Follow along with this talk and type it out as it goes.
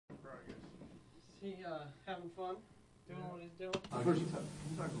he having fun doing what he's doing? First, can you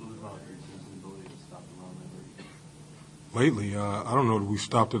talk a little bit about your team's ability to stop the run lately? Lately, I don't know that we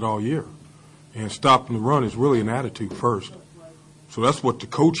stopped it all year. And stopping the run is really an attitude first. So that's what the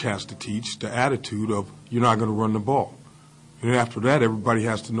coach has to teach, the attitude of you're not going to run the ball. And then after that, everybody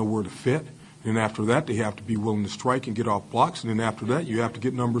has to know where to fit. And then after that, they have to be willing to strike and get off blocks. And then after that, you have to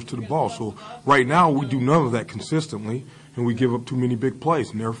get numbers to the ball. So right now, we do none of that consistently, and we give up too many big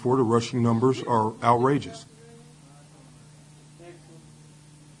plays. And therefore, the rushing numbers are outrageous.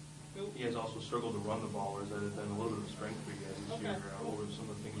 You guys also struggled to run the ball, or has that been a little bit of strength for you guys this year? What were some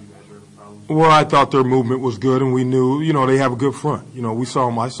of the things you guys are having problems with? Well, I thought their movement was good, and we knew, they have a good front. I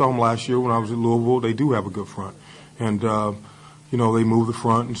saw them last year when I was at Louisville. They do have a good front. And, they move the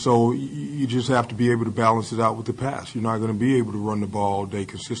front, and so you just have to be able to balance it out with the pass. You're not going to be able to run the ball all day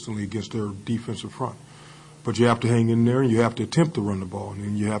consistently against their defensive front. But you have to hang in there, and you have to attempt to run the ball, and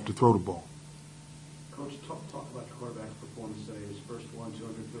then you have to throw the ball. Coach, talk about your quarterback's performance today. His first one,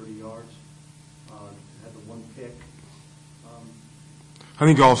 230 yards, had the one pick. I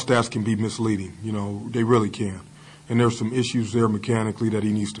think all stats can be misleading. They really can. And there's some issues there mechanically that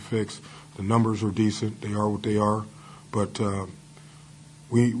he needs to fix. The numbers are decent. They are what they are. But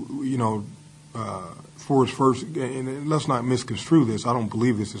for his first, and let's not misconstrue this. I don't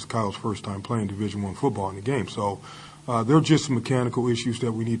believe this is Kyle's first time playing Division I football in the game. So there are just some mechanical issues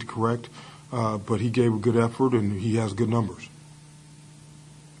that we need to correct. But he gave a good effort, and he has good numbers.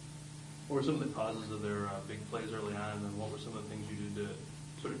 What were some of the causes of their big plays early on, and what were some of the things you did to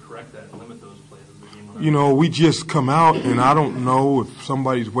sort of correct that and limit those plays as the game went on? We just come out, and I don't know if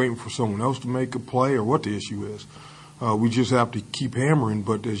somebody's waiting for someone else to make a play or what the issue is. We just have to keep hammering,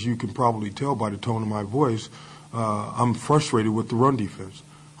 but as you can probably tell by the tone of my voice, I'm frustrated with the run defense.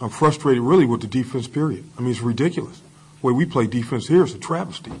 I'm frustrated really with the defense, period. I mean, it's ridiculous. The way we play defense here is a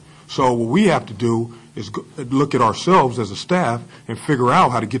travesty. So what we have to do is look at ourselves as a staff and figure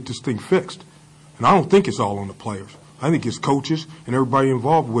out how to get this thing fixed. And I don't think it's all on the players. I think it's coaches and everybody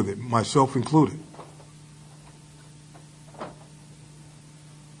involved with it, myself included. Coach,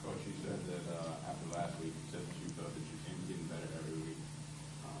 you said that after last week, you said that you felt that you seemed getting better every week.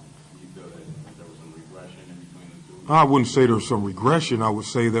 Do you feel that there was some regression in between the two? I wouldn't say there's some regression. I would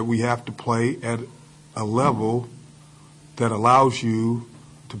say that we have to play at a level that allows you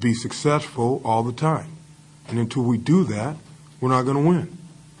to be successful all the time. And until we do that, we're not going to win.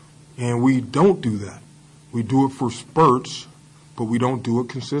 And we don't do that. We do it for spurts, but we don't do it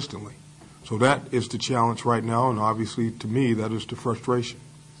consistently. So that is the challenge right now, and obviously, to me, that is the frustration.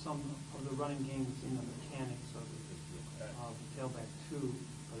 Some of the running games in the mechanics of the tailback too,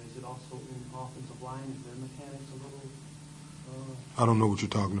 but is it also in offensive line? Is their mechanics a little? I don't know what you're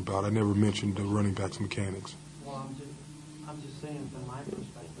talking about. I never mentioned the running back's mechanics. Well, I'm just saying from my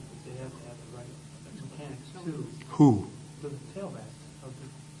perspective that they have to have the right mechanics too. Who? The tailbacks.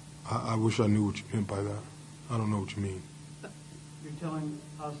 I wish I knew what you meant by that. I don't know what you mean. You're telling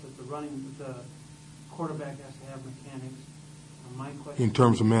us that the quarterback has to have mechanics. My question. In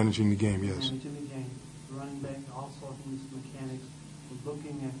terms of managing the game, yes. Managing the game. The running back also needs mechanics.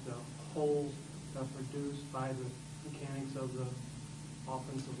 Looking at the holes that are produced by the mechanics of the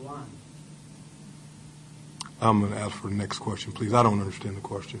offensive line. I'm going to ask for the next question, please. I don't understand the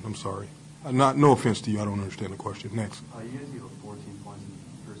question. I'm sorry. No offense to you. I don't understand the question. Next. You guys gave up 14 points in the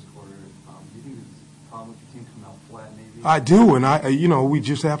first quarter. Do you think it's a problem with your team coming out flat, maybe? I do, and we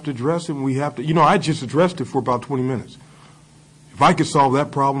just have to address it. And we have to, I just addressed it for about 20 minutes. If I could solve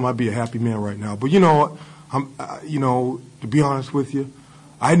that problem, I'd be a happy man right now. But to be honest with you,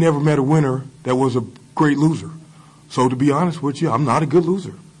 I never met a winner that was a great loser. So to be honest with you, I'm not a good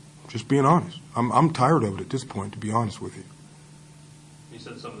loser. Just being honest. I'm tired of it at this point, to be honest with you. You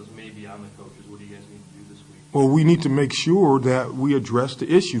said some of this may be on the coaches. What do you guys need to do this week? Well, we need to make sure that we address the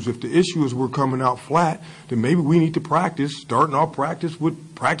issues. If the issue is we're coming out flat, then maybe we need to starting our practice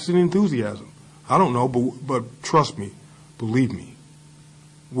with practicing enthusiasm. I don't know, but trust me, believe me,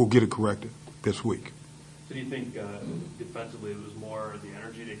 we'll get it corrected this week. So do you think defensively it was more the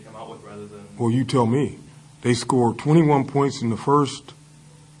energy they come out with rather than? Well, you tell me. They scored 21 points in the first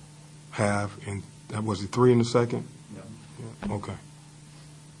half, and that was it 3 in the second? Yeah. Okay.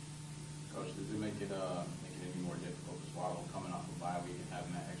 Coach, does it make it any more difficult to swallow coming off a bye week and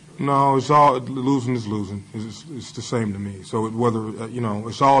having that extra week? No, it's all losing is losing. It's the same to me. So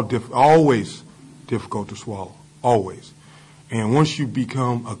it's always difficult to swallow, always. And once you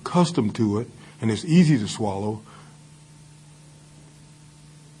become accustomed to it, and it's easy to swallow,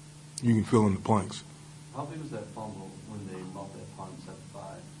 you can fill in the blanks. How big was that fumble when they bumped that punt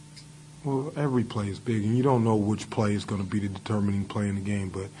 7-5? Well, every play is big, and you don't know which play is going to be the determining play in the game.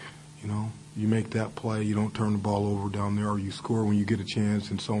 But, You know, you make that play, you don't turn the ball over down there, or you score when you get a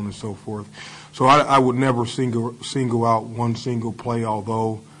chance, and so on and so forth. So I would never single out one single play,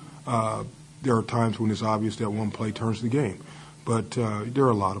 although there are times when it's obvious that one play turns the game. But there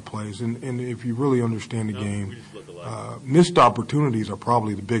are a lot of plays, and if you really understand the game, missed opportunities are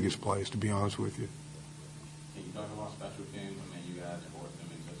probably the biggest plays, to be honest with you. Can you talk about special teams? I mean, you guys forced them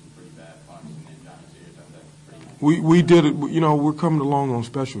into some pretty bad punts, and then John Sears had that pretty much. We did it. You know, we're coming along on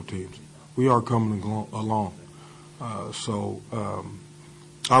special teams. We are coming along. So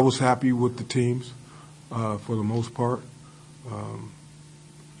I was happy with the teams for the most part.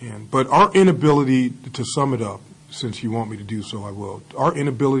 But our inability, to sum it up, since you want me to do so, I will. Our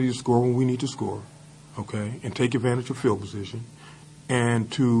inability to score when we need to score, okay, and take advantage of field position, and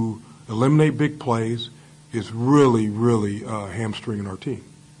to eliminate big plays is really, really hamstringing our team.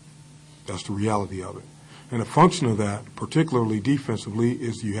 That's the reality of it. And a function of that, particularly defensively,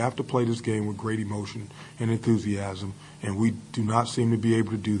 is you have to play this game with great emotion and enthusiasm, and we do not seem to be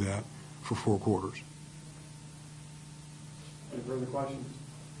able to do that for 4 quarters. Any further questions?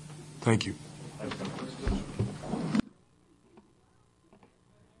 Thank you. Thanks.